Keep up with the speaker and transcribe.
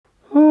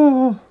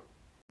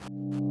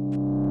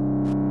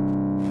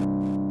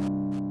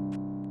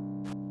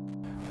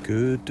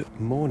Good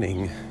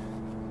morning,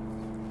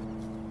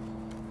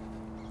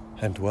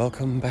 and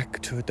welcome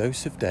back to A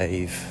Dose of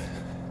Dave.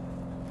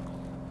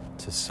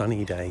 It's a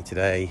sunny day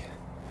today.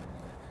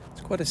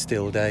 It's quite a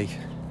still day.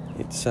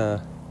 It's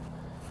about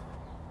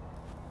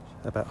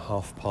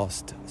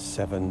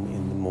 7:30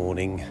 in the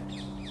morning.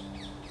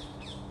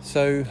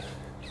 So,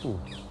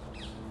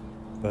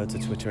 birds are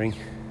twittering.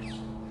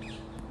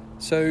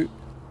 So,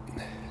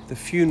 the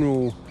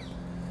funeral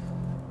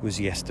was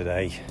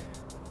yesterday.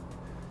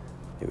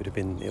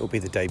 It'll be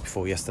the day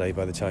before yesterday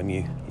by the time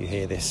you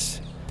hear this.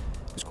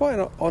 It was quite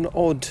an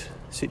odd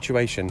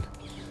situation.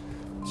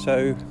 So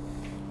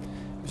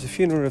it was a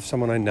funeral of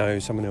someone I know,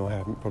 someone who I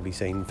haven't probably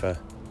seen for,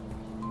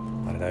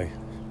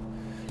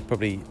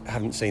 probably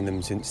haven't seen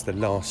them since the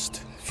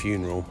last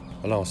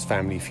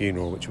family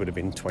funeral, which would have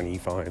been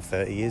 25,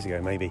 30 years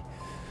ago maybe.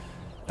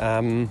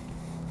 And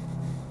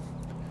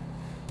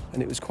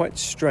it was quite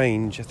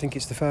strange. I think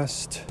it's the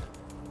first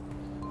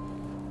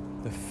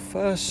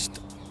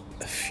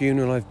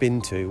funeral I've been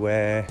to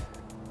where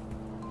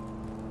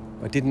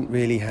I didn't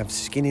really have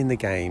skin in the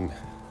game,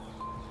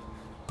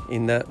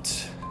 in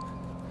that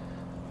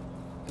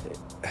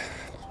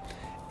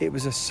it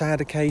was a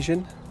sad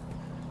occasion,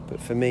 but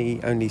for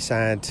me only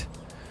sad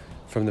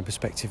from the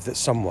perspective that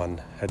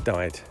someone had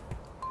died,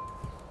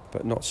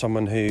 but not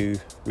someone who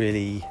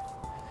really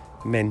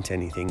meant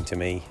anything to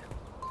me.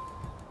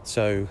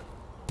 So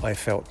I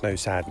felt no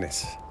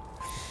sadness.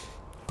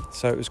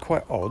 So it was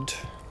quite odd.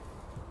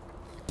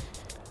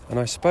 And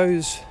I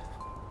suppose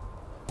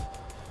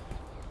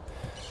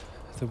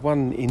the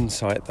one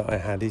insight that I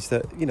had is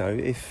that,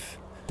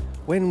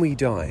 when we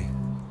die,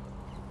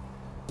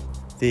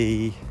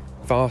 the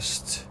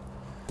vast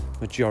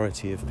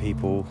majority of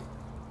people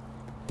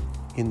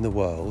in the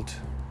world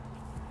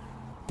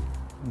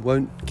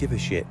won't give a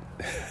shit.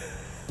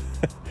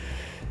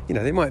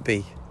 They might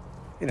be,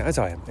 as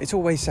I am. It's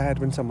always sad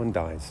when someone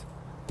dies,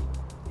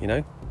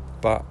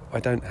 but I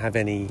don't have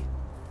any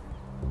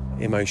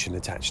emotion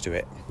attached to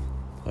it.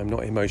 I'm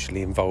not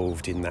emotionally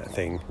involved in that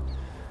thing,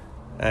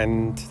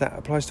 and that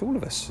applies to all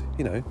of us,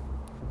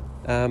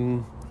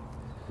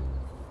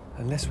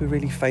 unless we're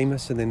really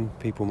famous, and then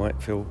people might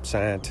feel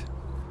sad.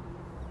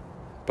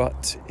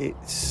 But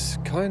it's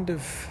kind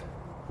of,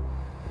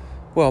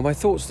 my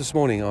thoughts this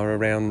morning are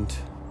around,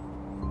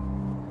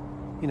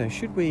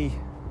 should we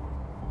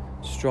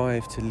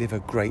strive to live a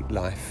great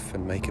life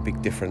and make a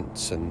big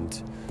difference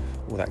and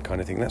all that kind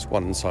of thing? That's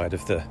one side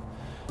of the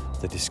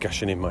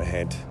discussion in my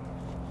head.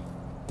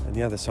 And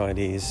the other side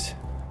is,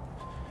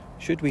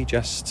 should we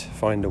just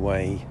find a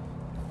way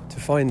to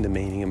find the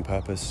meaning and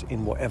purpose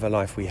in whatever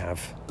life we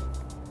have?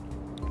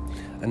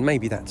 And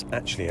maybe that's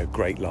actually a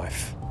great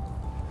life,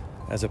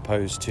 as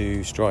opposed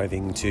to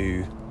striving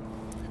to,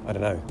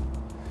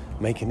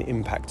 make an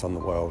impact on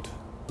the world.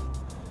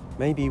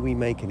 Maybe we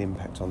make an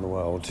impact on the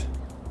world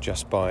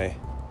just by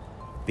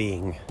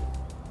being,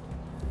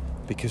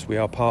 because we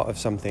are part of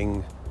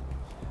something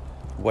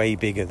way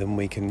bigger than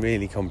we can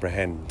really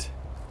comprehend.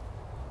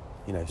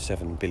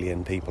 7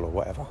 billion people or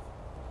whatever.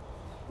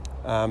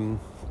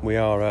 We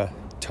are a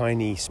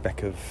tiny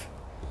speck of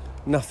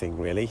nothing,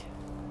 really.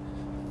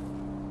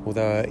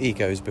 Although our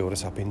egos build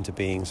us up into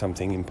being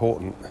something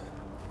important.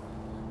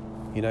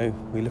 We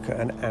look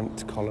at an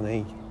ant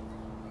colony,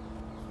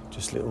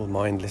 just little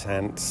mindless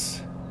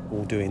ants,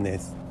 all doing their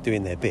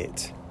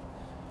bit.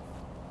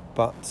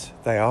 But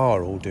they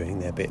are all doing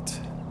their bit.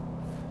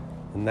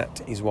 And that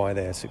is why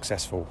they're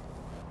successful.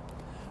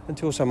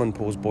 Until someone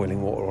pours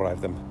boiling water all over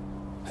them.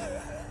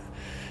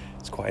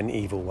 It's quite an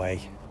evil way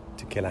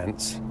to kill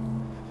ants.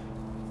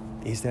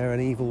 Is there an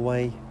evil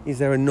way? Is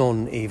there a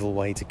non-evil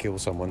way to kill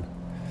someone?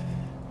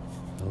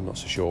 I'm not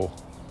so sure.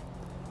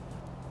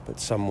 But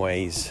some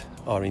ways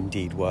are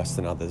indeed worse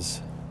than others.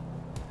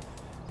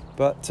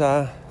 But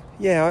and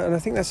I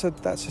think that's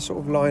a sort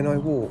of line I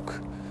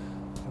walk.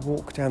 I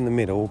walk down the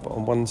middle, but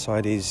on one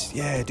side is,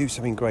 do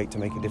something great to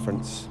make a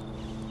difference.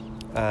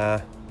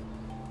 And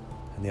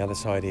the other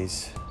side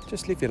is,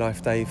 just live your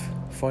life, Dave.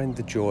 Find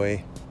the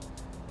joy.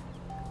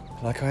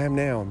 Like I am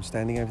now. I'm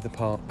standing over the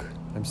park.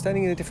 I'm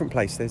standing in a different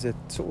place. There's a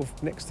sort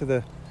of, next to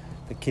the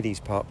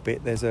kiddies park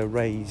bit, there's a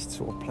raised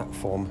sort of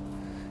platform.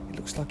 It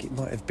looks like it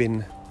might have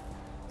been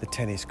the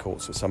tennis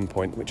courts at some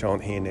point, which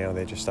aren't here now.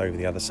 They're just over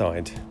the other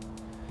side.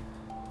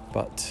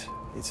 But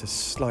it's a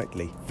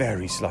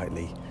very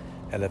slightly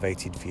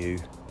elevated view.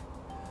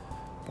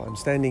 But I'm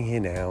standing here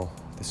now.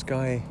 The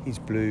sky is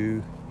blue.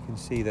 You can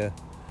see the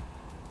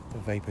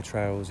vapour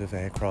trails of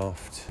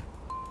aircraft.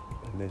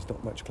 And there's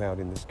not much cloud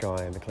in the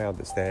sky, and the cloud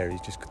that's there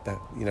is just that,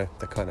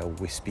 the kind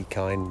of wispy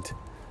kind.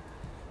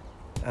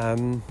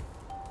 And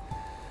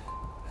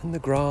the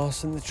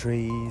grass and the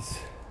trees,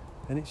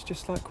 and it's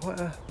just like quite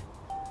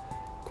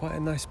a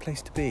nice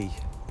place to be.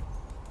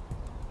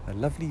 A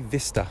lovely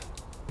vista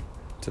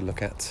to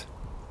look at.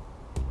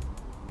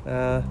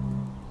 So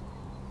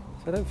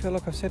I don't feel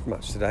like I've said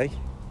much today,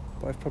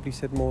 but I've probably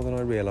said more than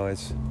I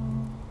realise.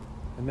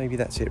 And maybe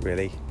that's it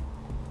really.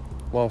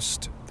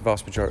 Whilst The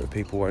vast majority of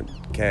people won't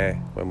care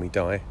when we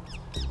die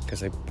because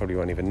they probably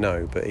won't even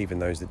know, but even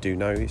those that do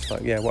know, it's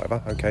like, yeah,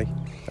 whatever, okay,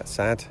 that's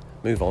sad,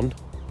 move on.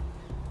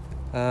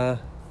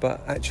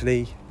 But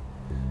actually,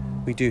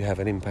 we do have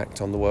an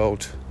impact on the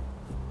world,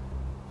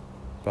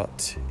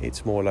 but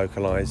it's more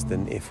localised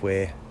than if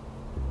we're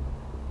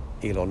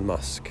Elon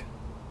Musk.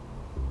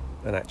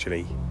 And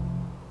actually,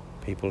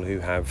 people who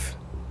have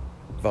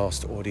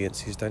vast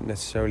audiences don't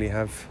necessarily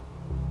have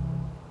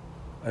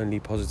only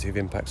positive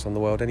impacts on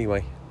the world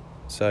anyway.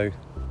 So,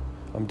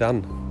 I'm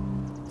done.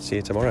 See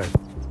you tomorrow.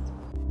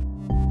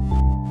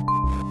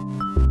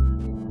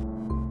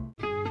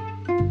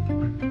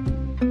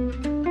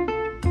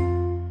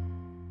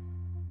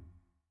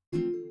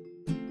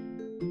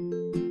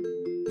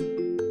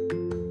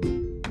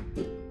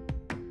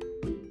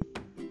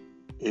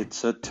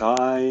 It's a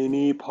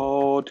tiny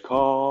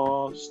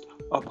podcast,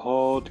 a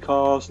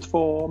podcast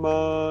for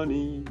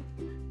money.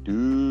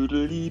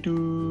 Doodly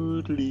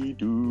doodly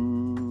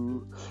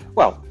doo.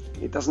 Well,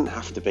 it doesn't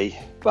have to be,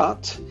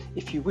 but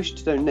if you wish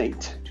to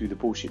donate to the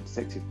Bullshit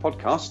Detective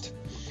podcast,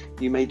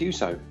 you may do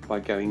so by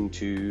going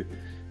to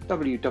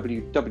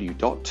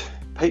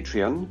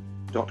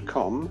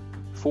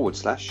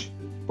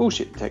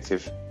www.patreon.com/Bullshit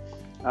Detective.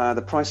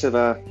 The price of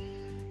a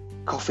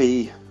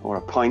coffee or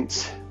a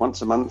pint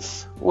once a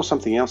month or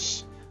something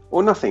else,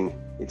 or nothing.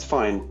 It's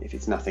fine if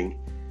it's nothing.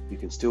 You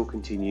can still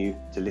continue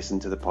to listen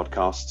to the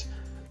podcast,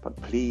 but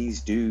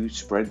please do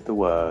spread the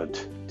word.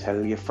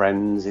 Tell your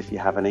friends, if you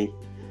have any,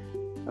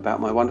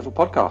 about my wonderful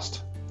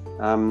podcast.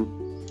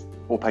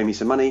 Or pay me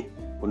some money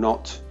or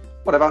not,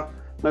 whatever,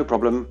 no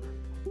problem.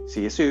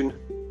 See you soon.